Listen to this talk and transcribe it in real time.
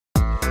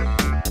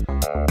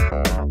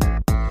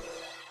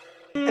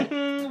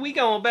we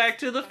going back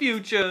to the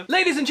future.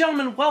 Ladies and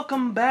gentlemen,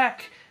 welcome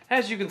back.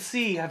 As you can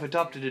see, I've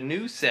adopted a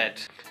new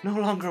set. No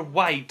longer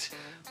white,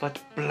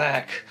 but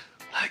black,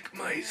 like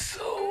my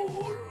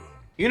soul.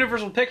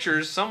 Universal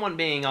Pictures, someone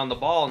being on the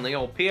ball in the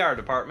old PR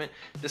department,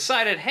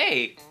 decided,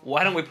 hey,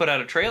 why don't we put out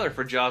a trailer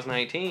for Jaws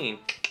 19?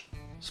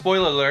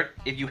 Spoiler alert,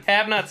 if you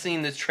have not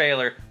seen this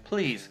trailer,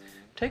 please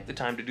take the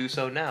time to do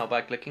so now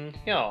by clicking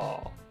here.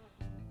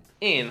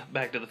 In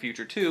Back to the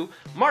Future 2,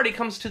 Marty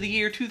comes to the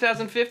year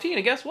 2015,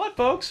 and guess what,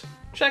 folks?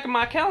 Checking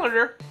my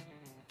calendar.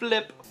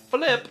 Flip,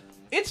 flip.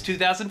 It's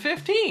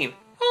 2015.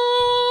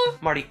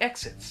 Marty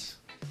exits,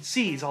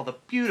 sees all the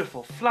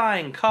beautiful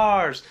flying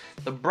cars,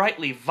 the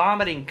brightly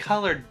vomiting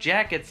colored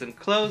jackets and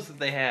clothes that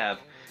they have.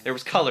 There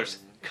was colors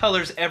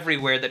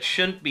everywhere that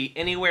shouldn't be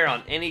anywhere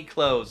on any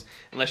clothes,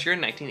 unless you're a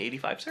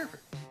 1985 surfer.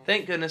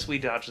 Thank goodness we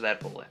dodged that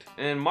bullet.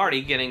 And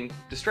Marty getting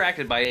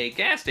distracted by a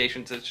gas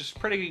station that's just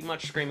pretty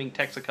much screaming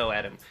Texaco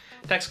at him.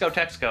 Texaco,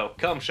 Texaco,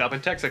 come shop in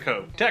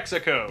Texaco.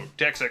 Texaco,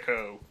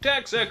 Texaco,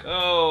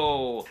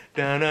 Texaco.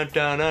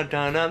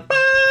 Dun-dun-dun-dun-dun-dun.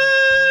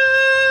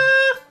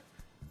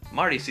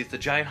 Marty sees the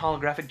giant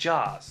holographic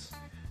Jaws.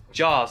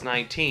 Jaws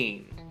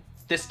 19.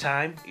 This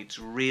time, it's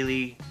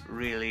really,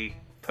 really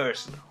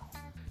personal.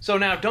 So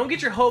now, don't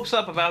get your hopes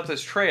up about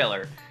this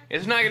trailer.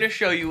 It's not going to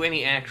show you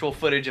any actual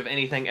footage of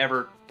anything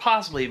ever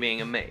possibly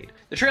being made.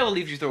 The trailer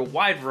leaves you through a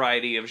wide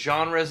variety of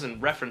genres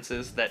and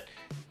references that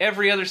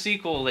every other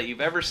sequel that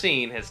you've ever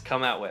seen has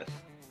come out with.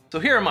 So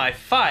here are my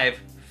 5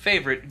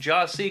 favorite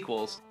Jaws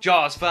sequels.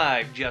 Jaws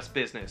 5, Just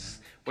Business,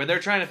 where they're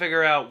trying to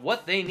figure out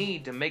what they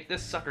need to make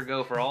this sucker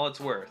go for all it's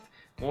worth.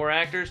 More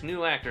actors,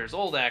 new actors,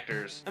 old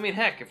actors. I mean,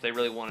 heck, if they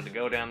really wanted to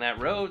go down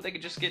that road, they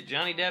could just get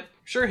Johnny Depp.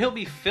 Sure, he'll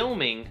be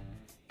filming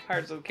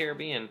Pirates of the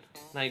Caribbean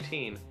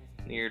 19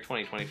 in the year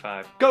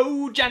 2025.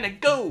 Go, Johnny,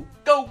 go!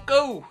 Go,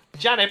 go!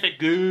 Johnny, be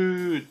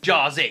good!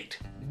 Jaws 8,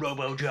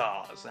 Robo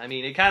Jaws. I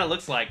mean, it kind of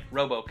looks like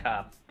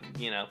RoboCop,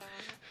 you know.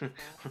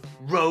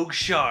 Rogue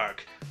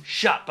shark,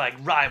 shot by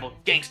rival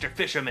gangster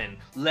fishermen,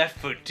 left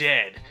for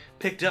dead,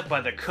 picked up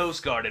by the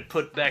Coast Guard and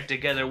put back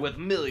together with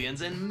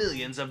millions and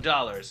millions of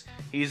dollars.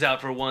 He's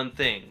out for one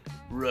thing,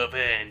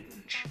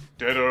 revenge.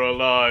 Dead or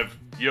alive,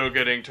 you're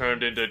getting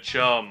turned into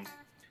chum.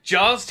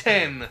 Jaws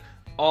 10,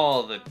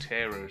 all the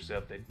terrors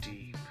of the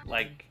deep.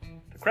 Like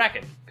the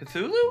Kraken,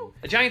 Cthulhu,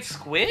 a giant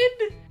squid?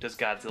 Does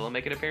Godzilla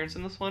make an appearance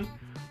in this one?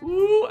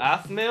 Ooh,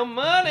 I smell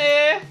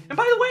money. And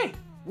by the way,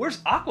 where's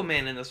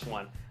Aquaman in this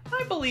one?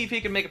 I believe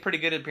he can make a pretty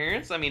good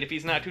appearance. I mean, if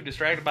he's not too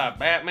distracted by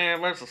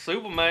Batman versus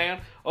Superman.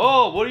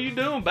 Oh, what are you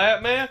doing,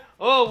 Batman?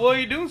 Oh, what are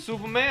you doing,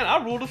 Superman?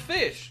 I ruled a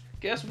fish.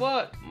 Guess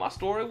what? My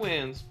story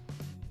wins.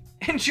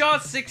 And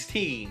Jaws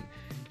 16.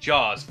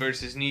 Jaws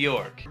versus New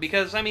York.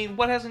 Because, I mean,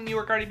 what hasn't New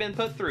York already been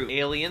put through?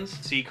 Aliens,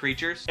 sea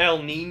creatures,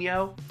 El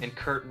Nino, and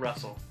Kurt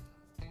Russell.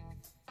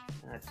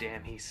 Ah,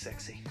 damn, he's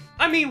sexy.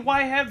 I mean,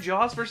 why have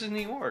Jaws versus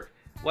New York?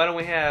 Why don't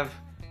we have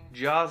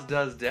Jaws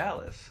does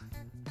Dallas?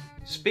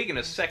 Speaking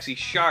of sexy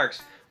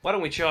sharks, why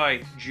don't we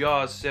try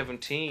Jaws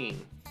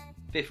 17?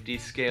 50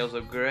 Scales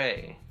of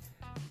Grey.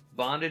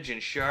 Bondage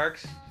and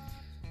sharks?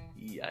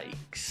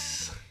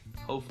 Yikes.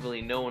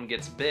 Hopefully no one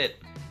gets bit.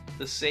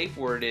 The safe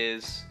word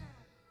is,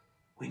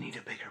 we need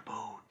a bigger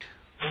boat.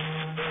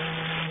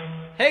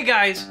 Hey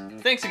guys,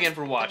 thanks again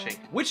for watching.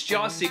 Which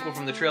Jaws sequel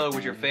from the trailer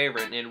was your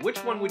favorite, and which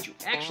one would you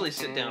actually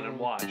sit down and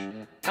watch?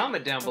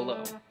 Comment down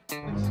below.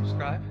 Please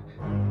subscribe.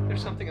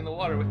 There's something in the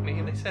water with me,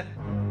 and they said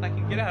I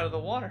can get out of the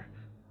water.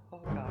 Oh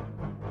God.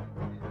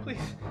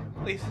 Please,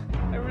 please,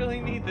 I really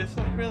need this.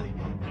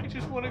 I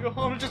just want to go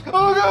home and just,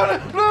 oh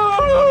God,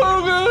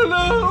 no, no,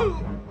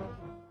 no.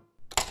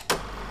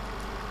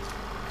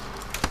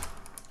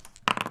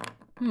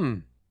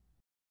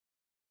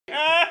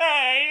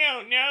 I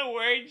don't know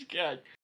where it's got.